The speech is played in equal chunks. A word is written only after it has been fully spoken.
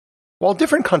While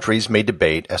different countries may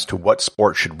debate as to what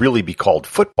sport should really be called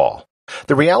football,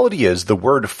 the reality is the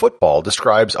word football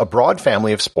describes a broad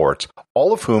family of sports,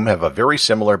 all of whom have a very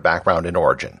similar background and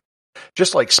origin.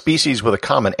 Just like species with a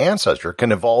common ancestor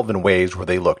can evolve in ways where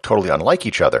they look totally unlike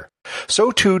each other,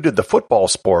 so too did the football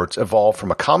sports evolve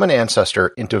from a common ancestor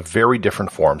into very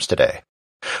different forms today.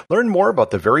 Learn more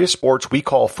about the various sports we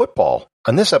call football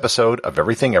on this episode of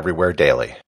Everything Everywhere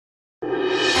Daily.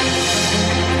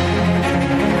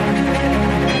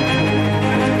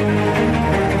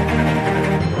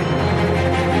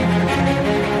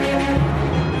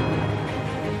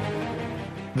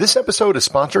 This episode is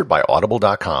sponsored by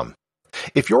Audible.com.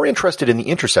 If you're interested in the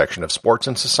intersection of sports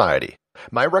and society,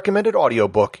 my recommended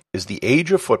audiobook is The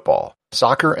Age of Football,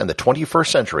 Soccer and the 21st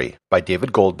Century by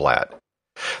David Goldblatt.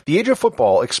 The Age of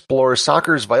Football explores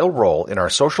soccer's vital role in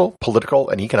our social, political,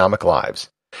 and economic lives,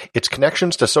 its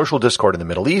connections to social discord in the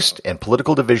Middle East and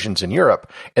political divisions in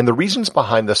Europe, and the reasons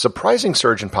behind the surprising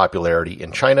surge in popularity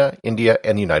in China, India,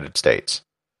 and the United States.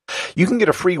 You can get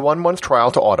a free 1-month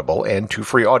trial to Audible and 2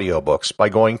 free audiobooks by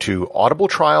going to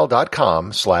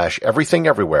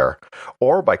audibletrial.com/everythingeverywhere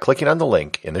or by clicking on the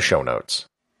link in the show notes.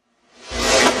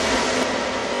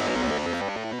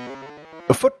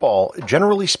 Football,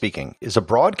 generally speaking, is a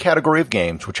broad category of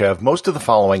games which have most of the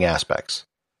following aspects.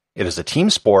 It is a team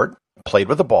sport, played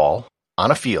with a ball,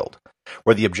 on a field,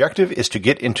 where the objective is to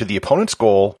get into the opponent's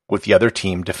goal with the other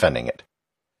team defending it.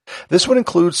 This would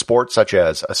include sports such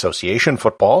as association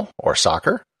football, or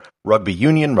soccer, rugby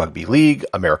union, rugby league,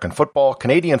 American football,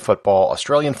 Canadian football,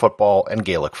 Australian football, and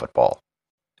Gaelic football.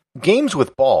 Games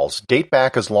with balls date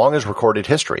back as long as recorded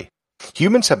history.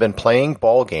 Humans have been playing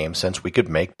ball games since we could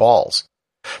make balls.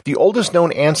 The oldest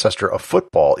known ancestor of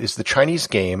football is the Chinese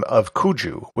game of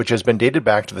kuju, which has been dated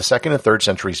back to the 2nd and 3rd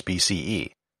centuries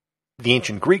BCE. The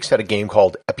ancient Greeks had a game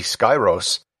called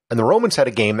episkairos, and the Romans had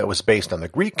a game that was based on the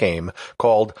Greek game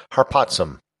called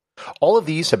harpazzum. All of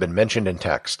these have been mentioned in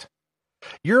text.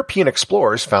 European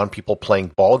explorers found people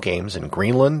playing ball games in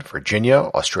Greenland, Virginia,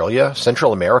 Australia,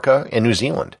 Central America, and New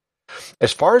Zealand.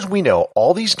 As far as we know,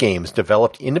 all these games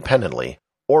developed independently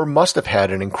or must have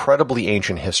had an incredibly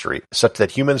ancient history, such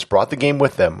that humans brought the game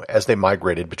with them as they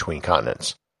migrated between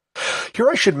continents. Here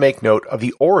I should make note of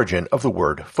the origin of the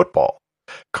word football.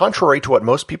 Contrary to what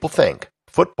most people think,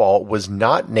 football was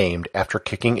not named after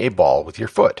kicking a ball with your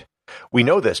foot. We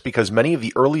know this because many of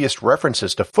the earliest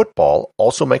references to football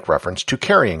also make reference to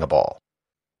carrying a ball.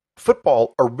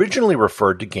 Football originally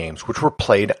referred to games which were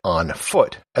played on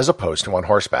foot as opposed to on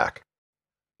horseback.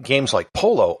 Games like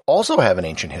polo also have an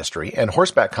ancient history, and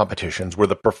horseback competitions were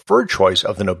the preferred choice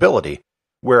of the nobility,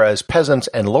 whereas peasants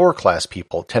and lower-class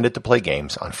people tended to play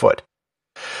games on foot.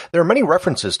 There are many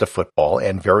references to football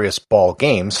and various ball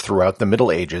games throughout the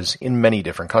Middle Ages in many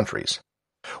different countries.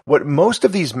 What most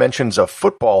of these mentions of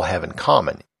football have in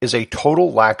common is a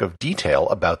total lack of detail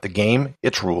about the game,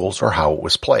 its rules, or how it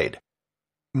was played.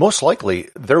 Most likely,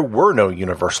 there were no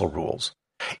universal rules.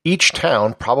 Each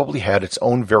town probably had its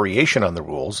own variation on the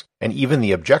rules, and even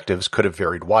the objectives could have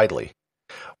varied widely.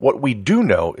 What we do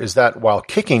know is that while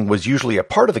kicking was usually a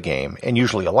part of the game and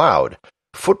usually allowed,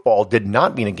 football did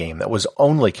not mean a game that was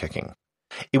only kicking.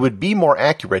 It would be more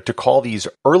accurate to call these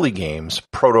early games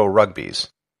proto-rugbies.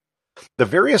 The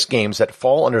various games that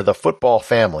fall under the football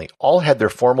family all had their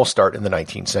formal start in the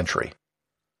 19th century.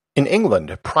 In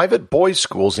England, private boys'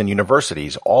 schools and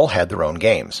universities all had their own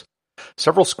games.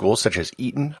 Several schools such as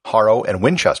Eton, Harrow, and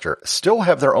Winchester still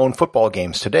have their own football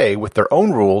games today with their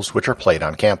own rules which are played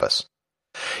on campus.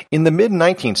 In the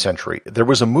mid-19th century, there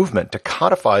was a movement to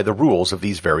codify the rules of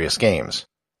these various games.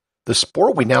 The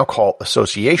sport we now call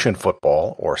association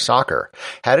football, or soccer,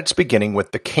 had its beginning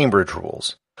with the Cambridge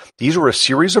rules. These were a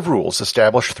series of rules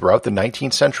established throughout the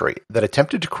 19th century that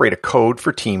attempted to create a code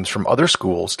for teams from other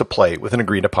schools to play with an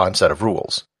agreed-upon set of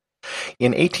rules.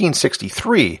 In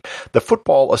 1863, the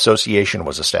Football Association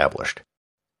was established.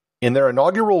 In their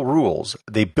inaugural rules,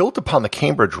 they built upon the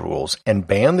Cambridge rules and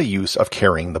banned the use of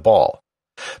carrying the ball.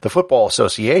 The Football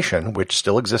Association, which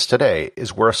still exists today,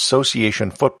 is where association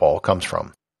football comes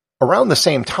from. Around the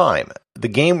same time, the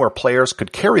game where players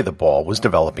could carry the ball was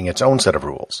developing its own set of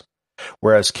rules.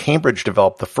 Whereas Cambridge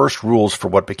developed the first rules for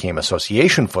what became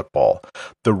association football,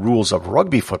 the rules of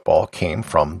rugby football came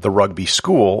from the rugby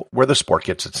school where the sport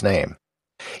gets its name.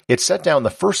 It set down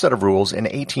the first set of rules in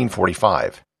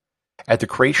 1845. At the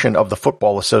creation of the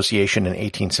Football Association in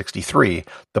 1863,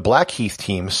 the Blackheath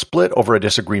team split over a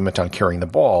disagreement on carrying the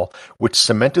ball, which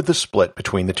cemented the split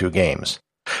between the two games.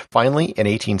 Finally, in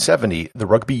 1870, the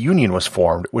Rugby Union was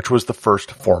formed, which was the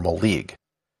first formal league.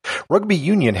 Rugby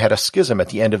union had a schism at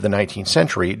the end of the 19th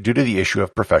century due to the issue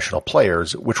of professional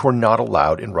players, which were not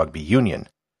allowed in rugby union.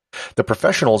 The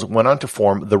professionals went on to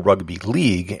form the Rugby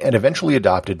League and eventually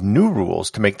adopted new rules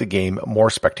to make the game more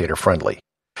spectator-friendly.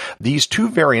 These two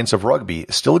variants of rugby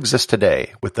still exist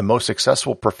today, with the most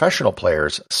successful professional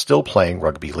players still playing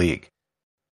rugby league.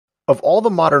 Of all the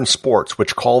modern sports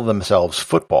which call themselves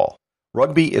football,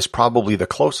 rugby is probably the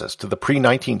closest to the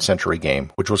pre-19th century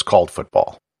game, which was called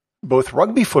football. Both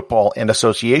rugby football and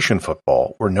association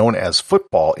football were known as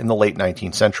football in the late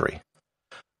 19th century.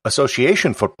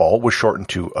 Association football was shortened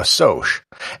to assoc,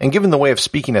 and given the way of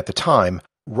speaking at the time,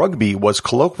 rugby was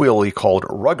colloquially called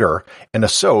rugger, and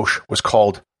assoc was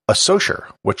called associer,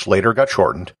 which later got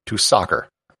shortened to soccer.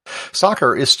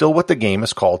 Soccer is still what the game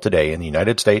is called today in the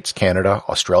United States, Canada,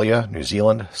 Australia, New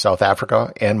Zealand, South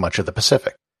Africa, and much of the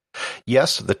Pacific.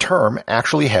 Yes, the term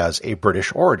actually has a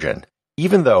British origin,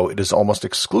 even though it is almost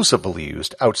exclusively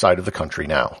used outside of the country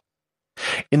now.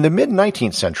 In the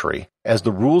mid-19th century, as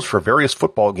the rules for various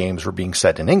football games were being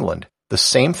set in England, the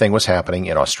same thing was happening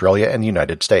in Australia and the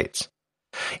United States.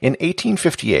 In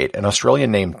 1858, an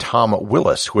Australian named Tom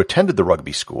Willis, who attended the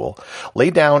rugby school,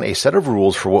 laid down a set of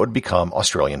rules for what would become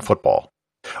Australian football.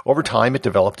 Over time, it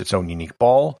developed its own unique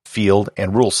ball, field,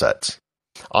 and rule sets.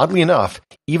 Oddly enough,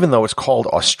 even though it's called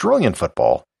Australian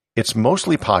football, it's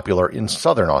mostly popular in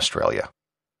southern Australia.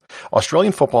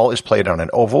 Australian football is played on an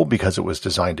oval because it was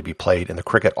designed to be played in the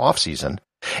cricket off-season,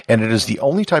 and it is the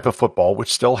only type of football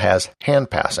which still has hand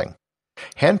passing.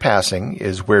 Hand passing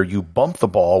is where you bump the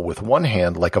ball with one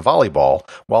hand like a volleyball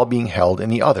while being held in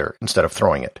the other instead of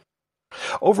throwing it.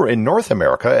 Over in North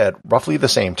America, at roughly the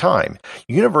same time,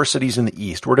 universities in the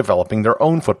East were developing their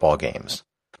own football games.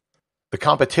 The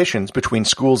competitions between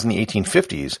schools in the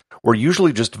 1850s were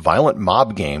usually just violent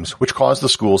mob games which caused the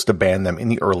schools to ban them in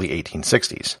the early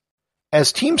 1860s.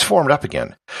 As teams formed up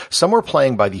again, some were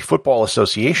playing by the Football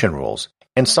Association rules,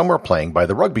 and some were playing by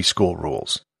the rugby school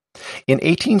rules. In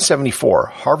 1874,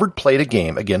 Harvard played a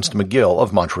game against McGill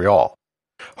of Montreal.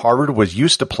 Harvard was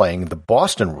used to playing the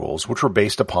Boston rules, which were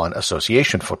based upon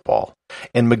association football,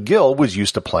 and McGill was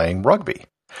used to playing rugby.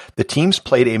 The teams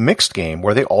played a mixed game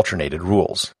where they alternated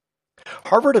rules.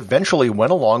 Harvard eventually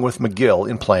went along with McGill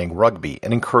in playing rugby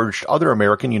and encouraged other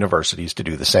American universities to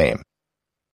do the same.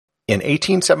 In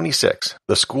 1876,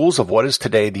 the schools of what is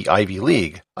today the Ivy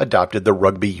League adopted the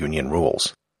rugby union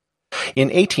rules. In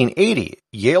 1880,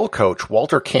 Yale coach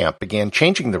Walter Camp began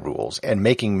changing the rules and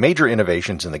making major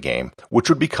innovations in the game, which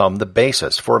would become the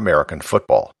basis for American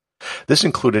football. This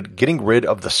included getting rid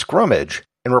of the scrummage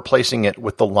and replacing it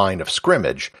with the line of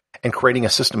scrimmage, and creating a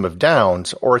system of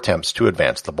downs or attempts to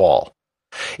advance the ball.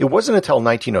 It wasn't until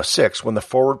 1906 when the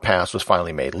forward pass was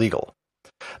finally made legal.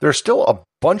 There are still a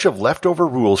bunch of leftover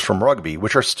rules from rugby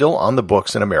which are still on the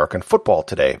books in American football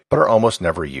today, but are almost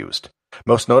never used.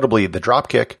 Most notably the drop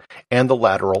kick and the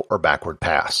lateral or backward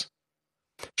pass.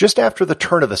 Just after the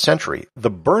turn of the century, the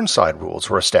Burnside rules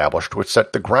were established which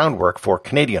set the groundwork for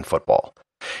Canadian football.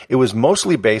 It was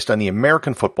mostly based on the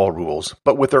American football rules,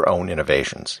 but with their own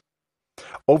innovations.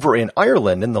 Over in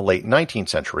Ireland in the late 19th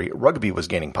century, rugby was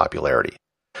gaining popularity.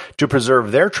 To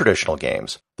preserve their traditional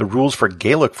games, the rules for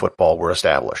Gaelic football were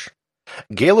established.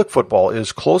 Gaelic football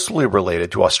is closely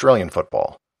related to Australian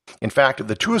football. In fact,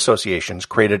 the two associations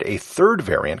created a third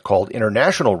variant called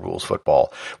International Rules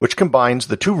Football, which combines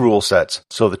the two rule sets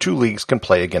so the two leagues can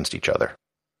play against each other.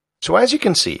 So as you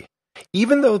can see,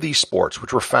 even though these sports,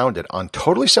 which were founded on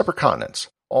totally separate continents,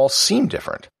 all seem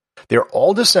different, they are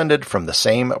all descended from the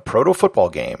same proto-football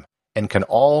game and can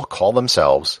all call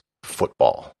themselves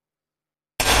football.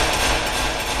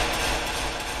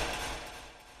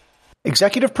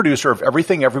 Executive producer of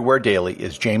Everything Everywhere Daily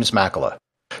is James Makala.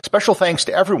 Special thanks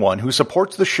to everyone who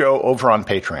supports the show over on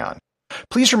Patreon.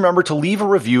 Please remember to leave a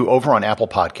review over on Apple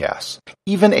Podcasts.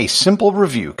 Even a simple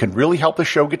review can really help the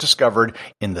show get discovered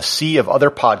in the sea of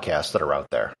other podcasts that are out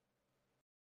there.